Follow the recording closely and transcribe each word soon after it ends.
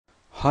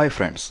Hi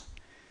friends,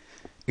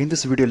 in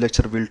this video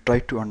lecture we'll try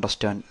to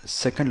understand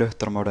second law of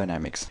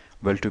thermodynamics.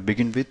 Well, to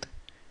begin with,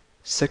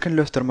 second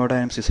law of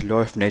thermodynamics is a law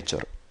of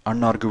nature,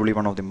 unarguably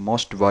one of the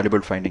most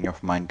valuable findings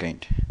of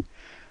mankind.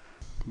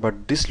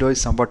 But this law is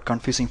somewhat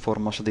confusing for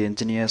most of the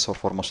engineers or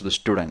for most of the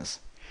students.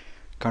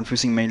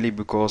 Confusing mainly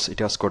because it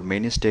has got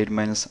many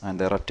statements and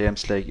there are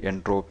terms like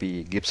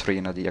entropy, Gibbs free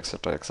energy,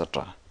 etc.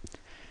 etc.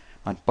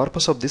 And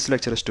purpose of this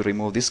lecture is to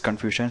remove these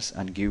confusions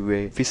and give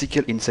a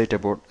physical insight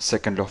about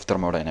second law of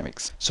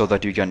thermodynamics so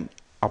that you can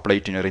apply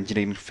it in your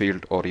engineering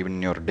field or even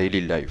in your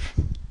daily life.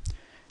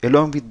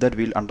 Along with that,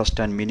 we'll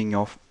understand meaning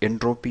of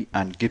entropy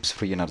and Gibbs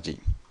free energy.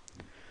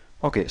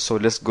 Okay, so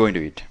let's go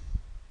into it.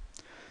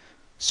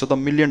 So the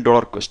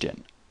 $1,000,000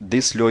 question,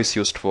 this law is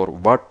used for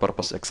what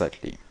purpose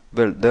exactly?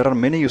 Well, there are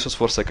many uses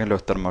for second law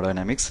of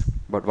thermodynamics,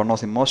 but one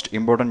of the most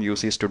important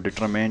uses is to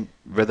determine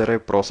whether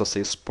a process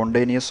is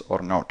spontaneous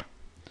or not.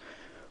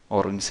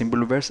 Or in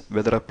simple words,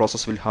 whether a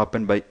process will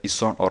happen by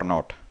its own or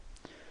not.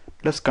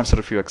 Let's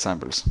consider a few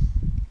examples.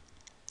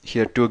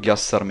 Here two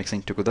gases are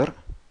mixing together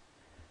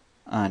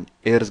and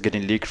air is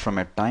getting leaked from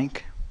a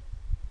tank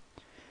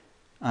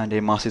and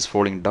a mass is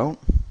falling down.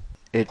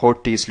 A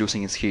hot tea is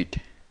losing its heat.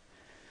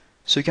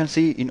 So you can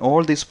see in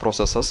all these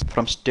processes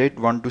from state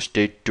 1 to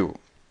state 2,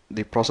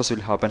 the process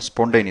will happen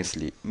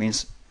spontaneously,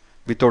 means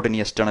without any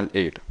external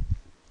aid.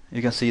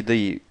 You can see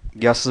the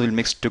gases will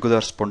mix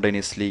together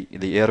spontaneously,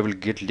 the air will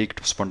get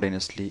leaked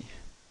spontaneously.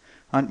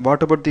 And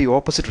what about the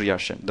opposite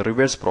reaction, the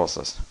reverse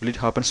process? Will it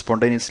happen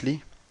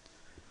spontaneously?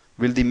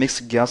 Will the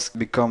mixed gas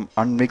become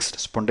unmixed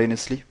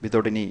spontaneously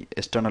without any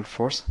external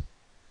force?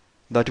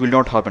 That will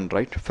not happen,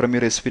 right? From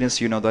your experience,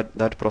 you know that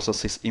that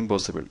process is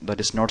impossible, that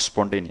is not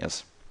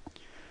spontaneous.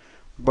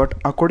 But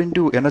according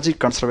to energy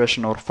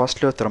conservation or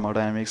first law of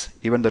thermodynamics,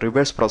 even the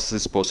reverse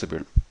process is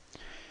possible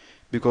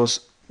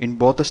because in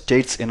both the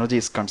states energy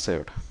is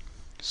conserved.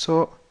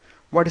 So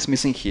what is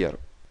missing here?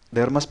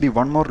 There must be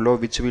one more law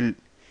which will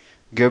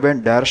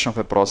govern direction of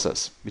a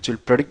process, which will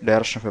predict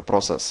direction of a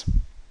process.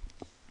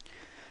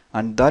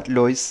 And that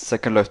law is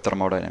second law of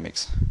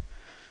thermodynamics.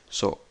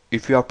 So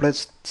if you apply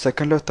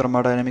second law of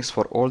thermodynamics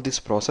for all this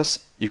process,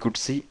 you could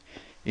see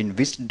in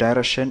which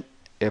direction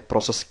a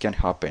process can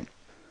happen.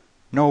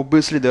 Now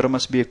obviously there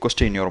must be a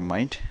question in your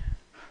mind.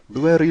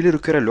 Do I really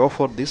require a law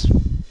for this?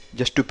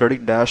 Just to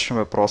predict direction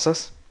of a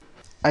process?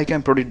 I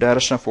can predict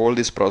direction of all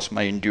this process,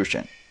 my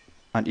intuition.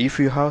 And if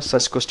you have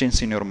such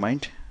questions in your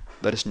mind,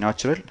 that is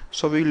natural.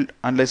 So we will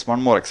analyze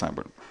one more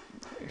example.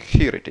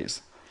 Here it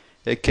is,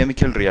 a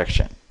chemical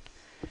reaction.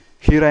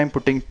 Here I am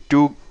putting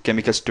two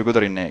chemicals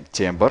together in a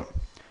chamber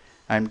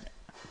and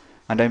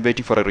I am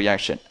waiting for a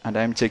reaction and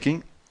I am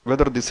checking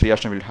whether this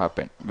reaction will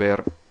happen,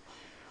 where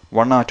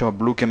one atom of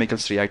blue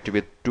chemicals react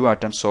with two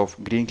atoms of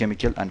green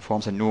chemical and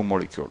forms a new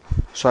molecule.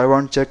 So I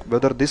want to check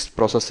whether this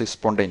process is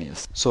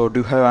spontaneous. So do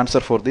you have an answer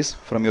for this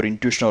from your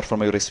intuition or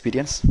from your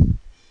experience?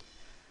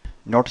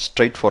 Not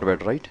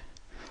straightforward, right?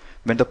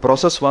 When the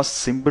process was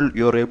simple,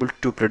 you are able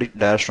to predict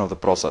direction of the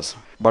process.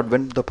 But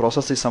when the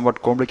process is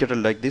somewhat complicated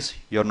like this,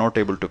 you are not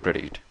able to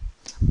predict.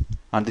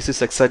 And this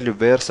is exactly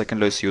where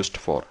second law is used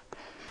for.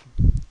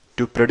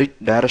 To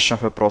predict direction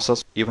of a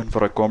process, even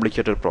for a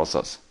complicated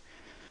process.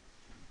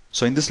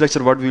 So in this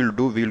lecture what we will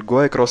do, we will go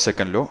across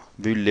second law,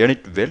 we will learn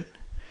it well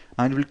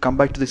and we will come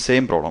back to the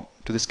same problem,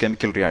 to this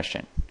chemical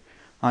reaction.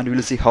 And we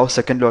will see how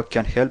second law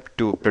can help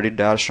to predict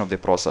direction of the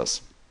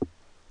process.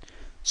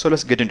 So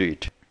let's get into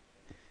it.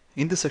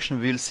 In this section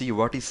we will see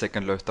what is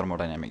second law of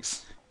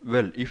thermodynamics.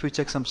 Well, if you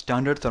check some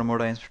standard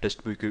thermodynamics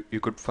textbook, you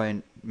could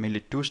find mainly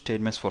two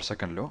statements for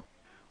second law.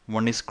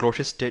 One is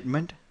Clausius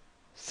statement,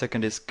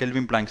 second is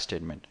Kelvin-Planck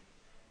statement.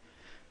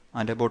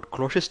 And about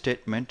Clausius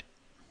statement,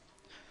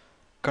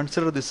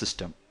 consider this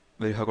system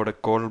where you have got a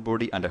cold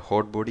body and a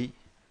hot body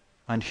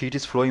and heat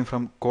is flowing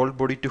from cold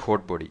body to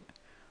hot body.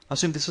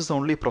 Assume this is the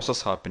only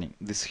process happening,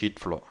 this heat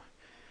flow.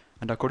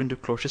 And according to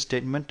Clausius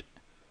statement,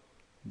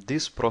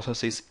 this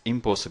process is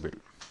impossible.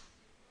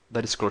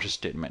 That is Clausius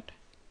statement.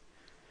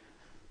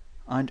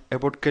 And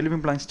about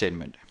Kelvin-Planck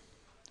statement,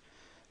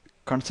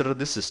 consider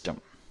this system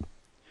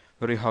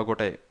where you have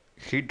got a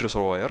heat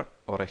reservoir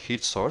or a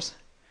heat source.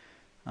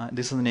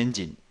 This is an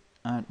engine.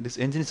 And this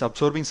engine is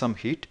absorbing some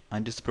heat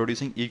and is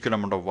producing equal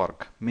amount of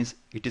work, means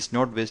it is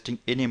not wasting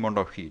any amount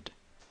of heat.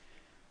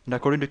 And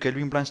according to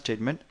Kelvin-Planck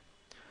statement,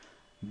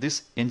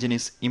 this engine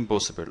is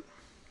impossible.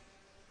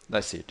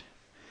 That's it.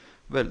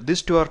 Well,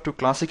 these two are two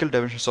classical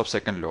definitions of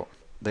second law.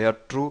 They are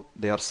true,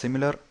 they are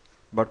similar,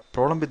 but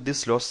problem with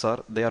these laws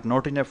are they are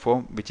not in a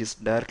form which is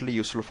directly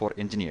useful for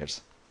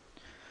engineers.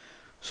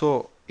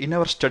 So in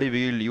our study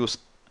we will use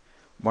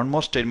one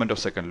more statement of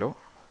second law,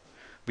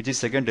 which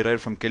is again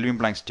derived from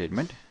Kelvin-Planck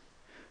statement.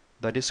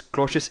 That is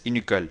Clausius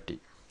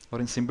inequality, or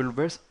in simple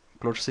words,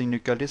 Clausius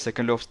inequality is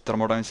second law of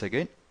thermodynamics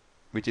again,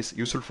 which is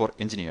useful for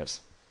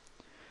engineers.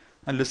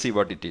 And let's see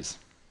what it is.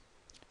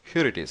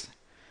 Here it is.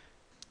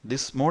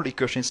 This small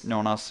equation is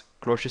known as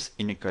Clausius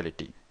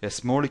inequality. A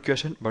small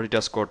equation, but it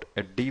has got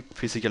a deep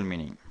physical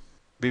meaning.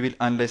 We will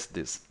analyze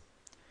this.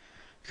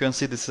 You can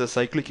see this is a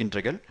cyclic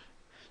integral.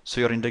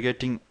 So you are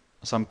integrating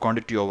some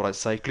quantity over a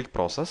cyclic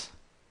process,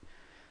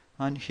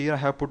 and here I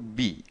have put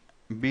B.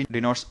 B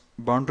denotes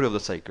boundary of the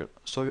cycle.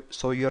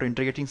 So you are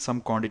integrating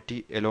some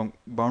quantity along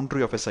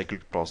boundary of a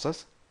cyclic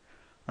process.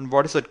 And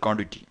what is that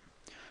quantity?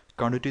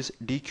 Quantity is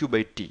dq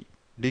by T.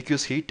 dq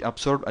is heat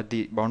absorbed at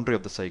the boundary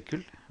of the cycle,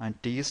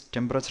 and T is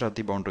temperature at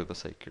the boundary of the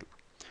cycle.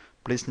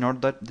 Please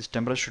note that this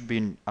temperature should be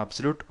in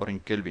absolute or in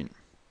Kelvin.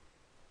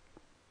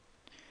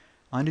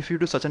 And if you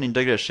do such an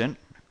integration,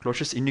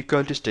 Clausius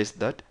inequality states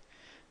that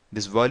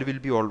this value will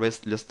be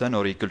always less than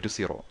or equal to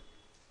 0.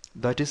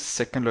 That is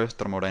second law of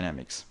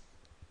thermodynamics.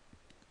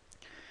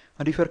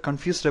 And if you are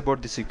confused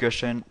about this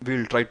equation, we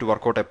will try to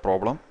work out a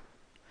problem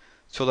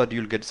so that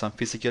you will get some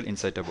physical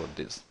insight about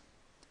this.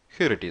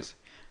 Here it is,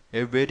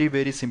 a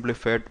very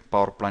simplified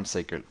power plant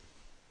cycle.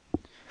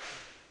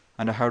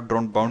 And I have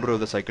drawn boundary of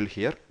the cycle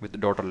here with the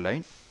dotted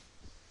line.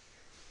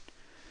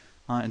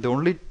 And the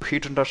only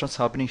heat interactions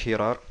happening here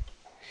are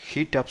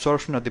heat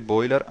absorption at the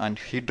boiler and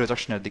heat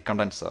rejection at the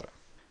condenser.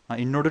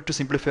 In order to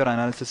simplify our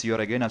analysis, you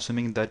are again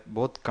assuming that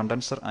both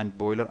condenser and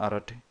boiler are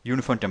at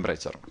uniform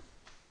temperature.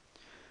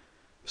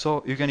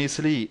 So you can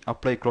easily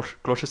apply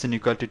Clausius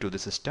inequality to the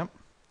system,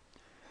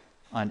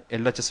 and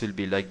LHS will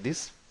be like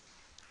this: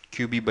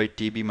 QB by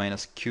TB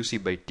minus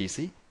QC by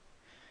TC.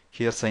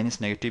 Here sign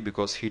is negative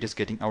because heat is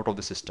getting out of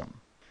the system.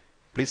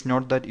 Please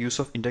note that use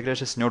of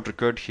integration is not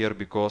required here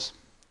because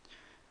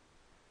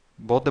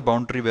both the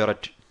boundary were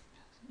at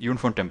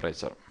uniform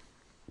temperature.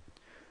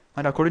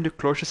 And according to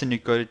Clausius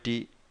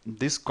inequality,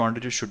 this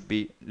quantity should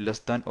be less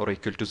than or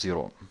equal to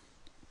 0.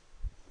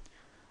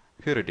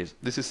 Here it is.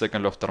 This is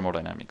second law of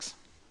thermodynamics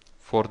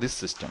for this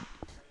system.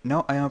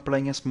 Now I am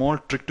applying a small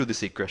trick to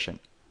this equation.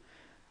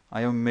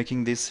 I am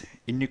making this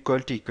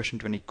inequality equation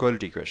to an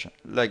equality equation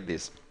like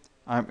this.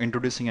 I am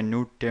introducing a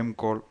new term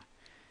called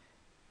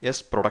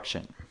S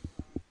production.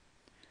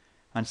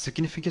 And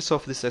significance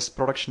of this S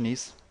production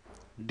is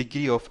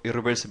degree of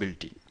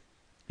irreversibility.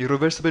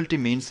 Irreversibility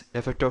means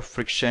effect of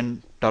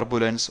friction,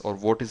 turbulence, or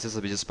vortices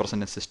which is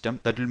present in a system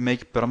that will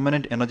make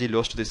permanent energy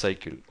loss to the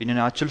cycle. In an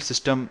actual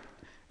system,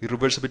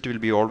 irreversibility will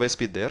be always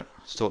be there,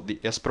 so the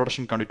S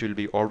production quantity will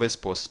be always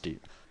positive.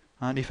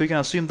 And if you can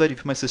assume that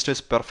if my system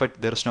is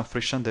perfect, there is no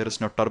friction, there is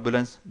no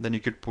turbulence, then you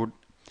could put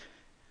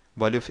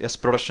value of S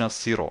production as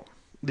 0.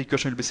 The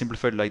equation will be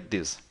simplified like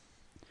this.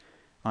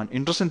 And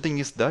interesting thing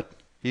is that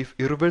if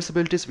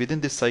irreversibility is within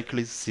this cycle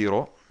is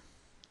 0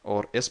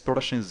 or S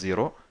production is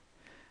 0,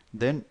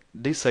 then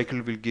this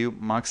cycle will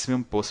give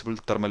maximum possible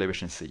thermal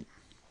efficiency.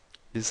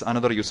 This is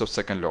another use of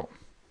second law,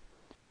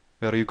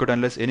 where you could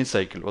analyze any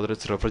cycle, whether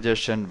it's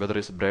refrigeration, whether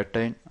it's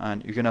Brayton,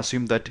 and you can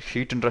assume that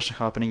heat interaction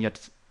happening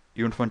at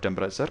uniform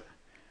temperature,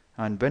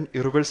 and when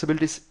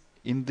irreversibility is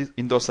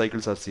in those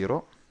cycles are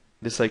 0,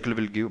 this cycle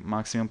will give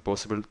maximum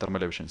possible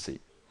thermal efficiency.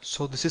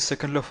 So this is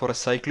second law for a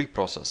cyclic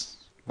process,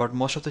 but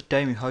most of the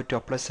time you have to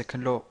apply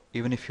second law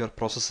even if your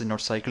process is not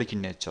cyclic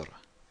in nature.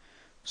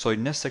 So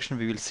in next section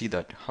we will see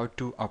that how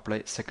to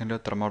apply second law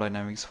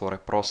thermodynamics for a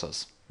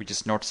process which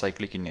is not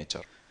cyclic in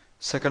nature.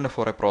 Second law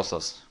for a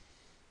process.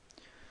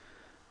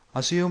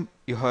 Assume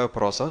you have a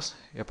process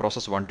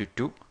 1 to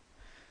 2,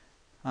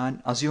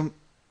 and assume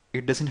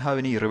it doesn't have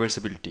any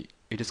reversibility.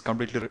 It is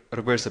completely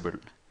reversible.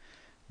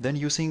 Then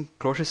using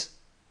Clausius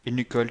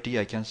inequality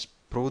I can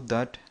prove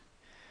that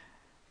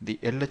the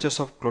LHS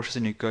of Clausius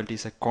inequality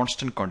is a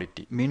constant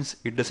quantity. Means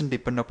it doesn't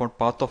depend upon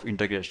path of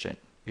integration.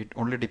 It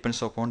only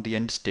depends upon the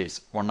end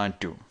states 1 and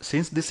 2.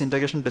 Since this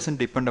integration doesn't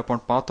depend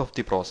upon path of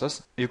the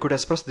process, you could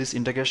express this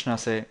integration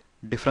as a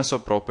difference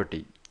of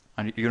property.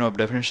 And you know,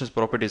 definition of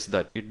property is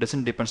that it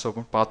doesn't depend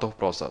upon path of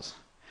process.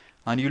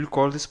 And you will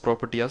call this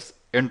property as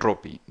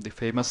entropy, the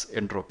famous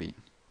entropy.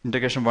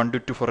 Integration 1 to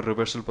 2 for a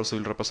reversible process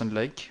will represent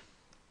like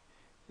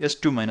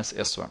S2 minus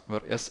S1,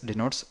 where S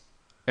denotes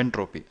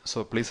entropy.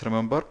 So please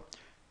remember,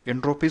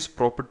 entropy is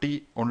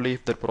property only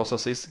if the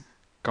process is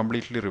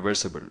completely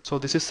reversible. So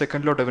this is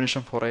second law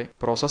definition for a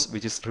process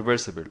which is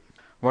reversible.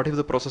 What if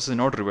the process is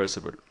not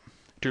reversible?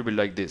 It will be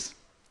like this.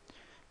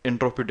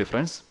 Entropy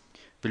difference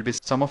will be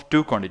sum of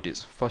two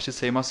quantities. First is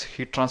same as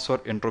heat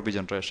transfer entropy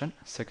generation.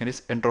 Second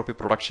is entropy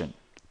production.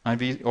 And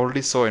we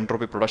already saw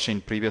entropy production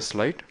in previous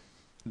slide.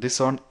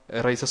 This one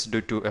arises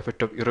due to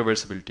effect of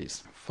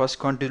irreversibilities. First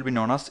quantity will be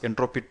known as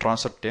entropy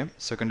transfer term.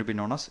 Second will be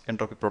known as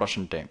entropy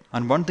production term.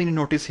 And one thing to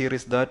notice here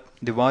is that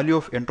the value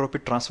of entropy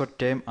transfer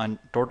term and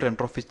total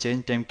entropy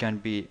change term can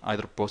be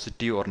either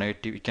positive or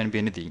negative. It can be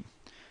anything.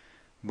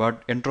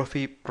 But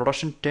entropy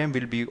production term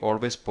will be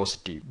always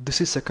positive.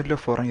 This is second law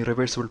for an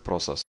irreversible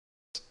process.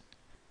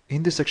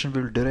 In this section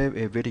we will derive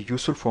a very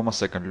useful form of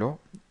second law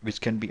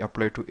which can be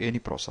applied to any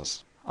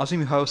process.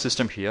 Assume you have a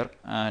system here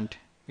and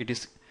it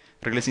is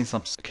releasing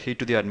some heat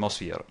to the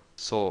atmosphere.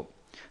 So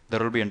there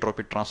will be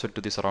entropy transfer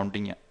to the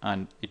surrounding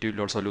and it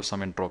will also lose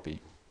some entropy.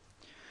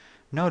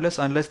 Now let's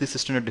analyze the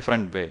system in a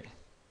different way.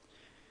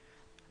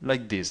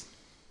 Like this.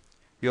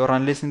 You are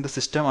analyzing the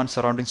system and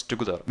surroundings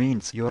together.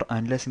 Means you are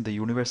analyzing the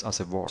universe as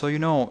a whole. So you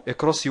know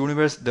across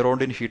universe there won't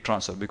be any heat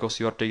transfer because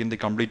you are taking the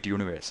complete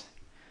universe.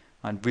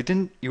 And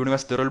within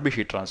universe there will be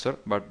heat transfer,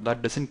 but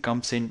that doesn't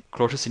comes in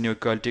Clausius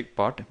inequality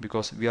part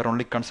because we are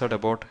only concerned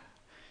about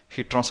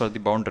heat transfer at the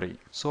boundary.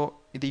 So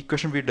the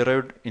equation we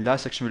derived in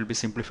last section will be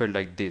simplified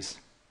like this.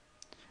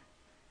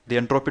 The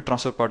entropy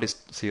transfer part is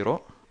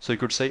 0. So you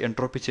could say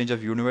entropy change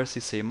of universe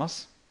is same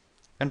as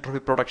entropy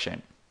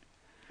production.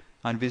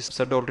 And we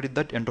said already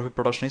that entropy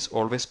production is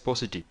always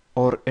positive,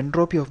 or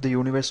entropy of the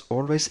universe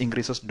always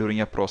increases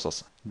during a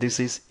process. This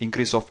is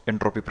increase of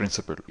entropy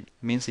principle.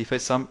 Means if I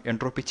sum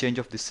entropy change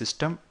of the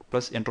system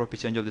plus entropy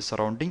change of the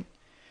surrounding,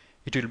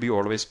 it will be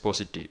always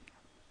positive.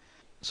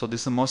 So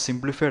this is the most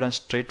simplified and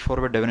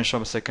straightforward definition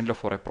of a second law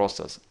for a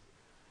process.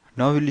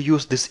 Now we'll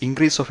use this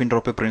increase of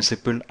entropy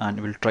principle and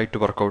we'll try to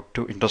work out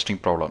two interesting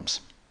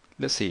problems.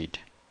 Let's see it.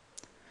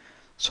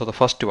 So the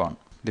first one,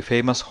 the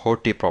famous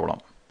hot tea problem.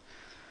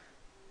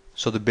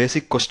 So the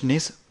basic question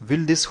is,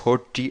 will this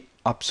hot tea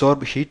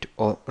absorb heat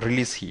or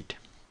release heat?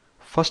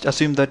 First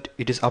assume that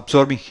it is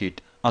absorbing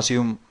heat.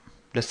 Assume,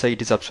 let's say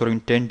it is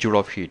absorbing 10 joule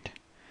of heat.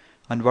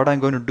 And what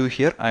I'm going to do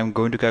here, I'm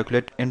going to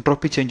calculate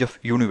entropy change of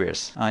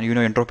universe. And you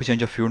know entropy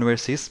change of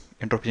universe is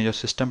entropy change of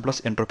system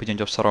plus entropy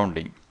change of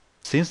surrounding.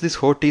 Since this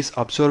hot tea is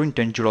absorbing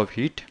 10 joule of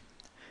heat,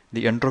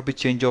 the entropy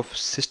change of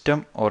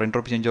system or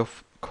entropy change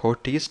of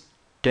hot tea is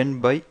 10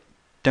 by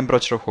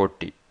temperature of hot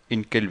tea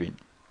in Kelvin.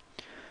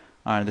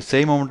 And the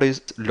same amount is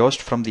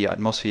lost from the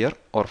atmosphere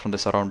or from the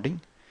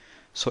surrounding.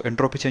 So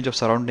entropy change of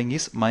surrounding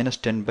is minus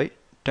 10 by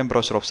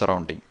temperature of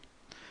surrounding.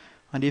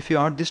 And if you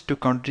add this to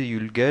quantity, you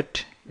will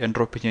get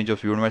entropy change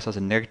of universe as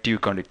a negative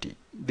quantity.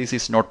 This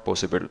is not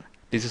possible.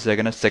 This is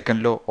again a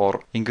second law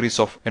or increase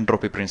of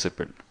entropy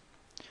principle.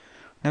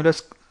 Now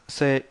let's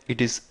say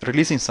it is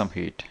releasing some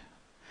heat.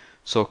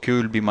 So Q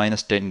will be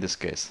minus 10 in this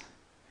case.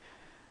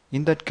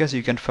 In that case,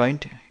 you can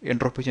find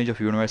entropy change of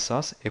universe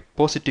as a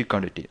positive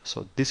quantity.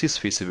 So this is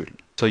feasible.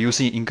 So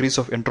using increase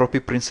of entropy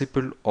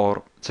principle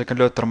or second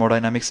law of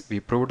thermodynamics,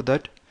 we proved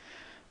that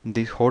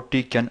the hot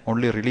tea can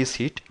only release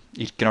heat.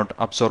 It cannot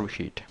absorb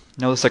heat.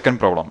 Now the second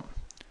problem.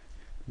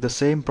 The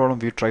same problem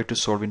we tried to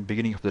solve in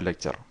beginning of the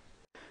lecture.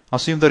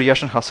 Assume the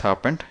reaction has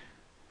happened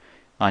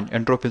and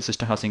entropy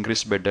system has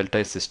increased by delta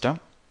S system.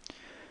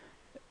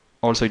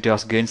 Also it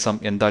has gained some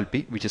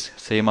enthalpy, which is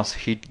same as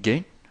heat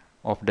gain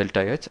of delta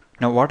H.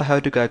 Now what I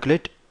have to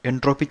calculate?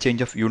 Entropy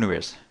change of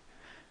universe.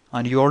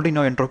 And you already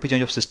know entropy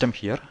change of system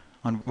here.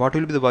 And what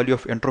will be the value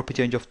of entropy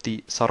change of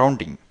the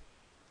surrounding?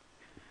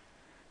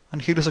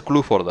 And here is a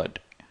clue for that.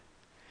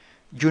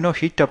 You know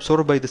heat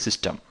absorbed by the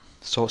system.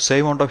 So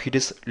same amount of heat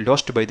is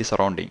lost by the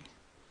surrounding.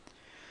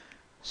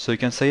 So you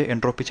can say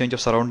entropy change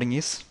of surrounding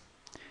is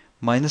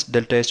minus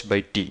delta H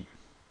by T.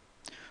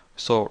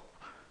 So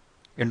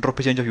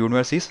entropy change of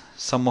universe is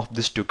sum of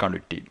these two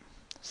quantity,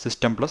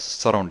 system plus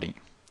surrounding.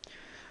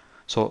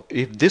 So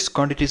if this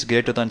quantity is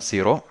greater than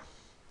 0,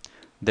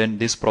 then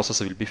this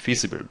process will be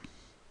feasible.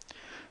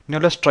 Now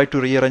let's try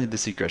to rearrange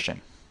this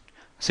equation.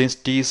 Since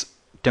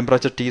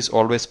temperature T is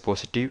always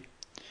positive,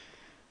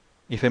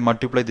 if I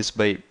multiply this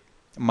by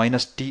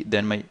minus T,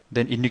 then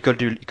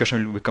inequality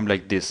equation will become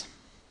like this.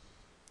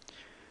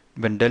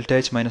 When delta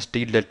H minus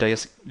T delta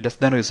S less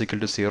than or is equal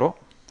to 0,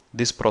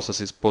 this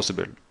process is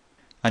possible.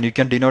 And you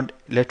can denote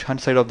left hand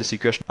side of this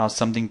equation as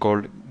something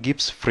called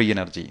Gibbs free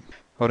energy.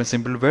 Or in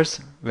simple words,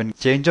 when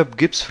change of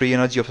Gibbs free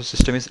energy of a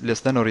system is less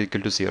than or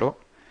equal to 0,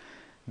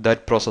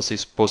 that process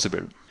is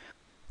possible.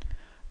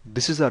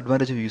 This is the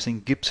advantage of using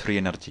Gibbs free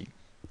energy.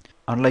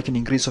 Unlike an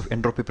increase of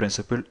entropy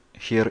principle,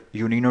 here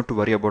you need not to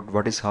worry about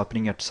what is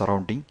happening at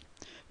surrounding.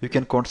 You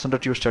can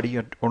concentrate your study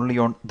only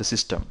on the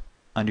system,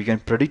 and you can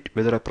predict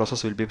whether a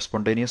process will be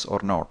spontaneous or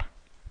not.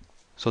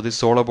 So this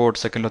is all about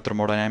second law of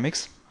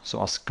thermodynamics.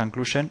 So as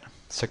conclusion,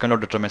 second law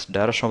determines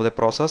direction of the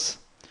process.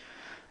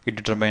 It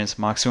determines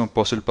maximum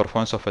possible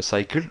performance of a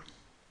cycle.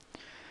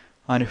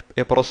 And if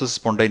a process is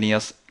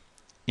spontaneous,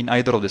 in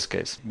either of this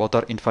case, both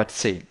are in fact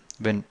same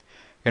when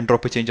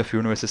entropy change of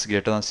universe is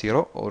greater than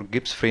 0 or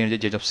Gibbs free energy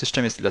change of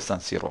system is less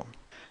than 0.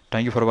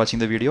 Thank you for watching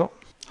the video.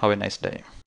 Have a nice day.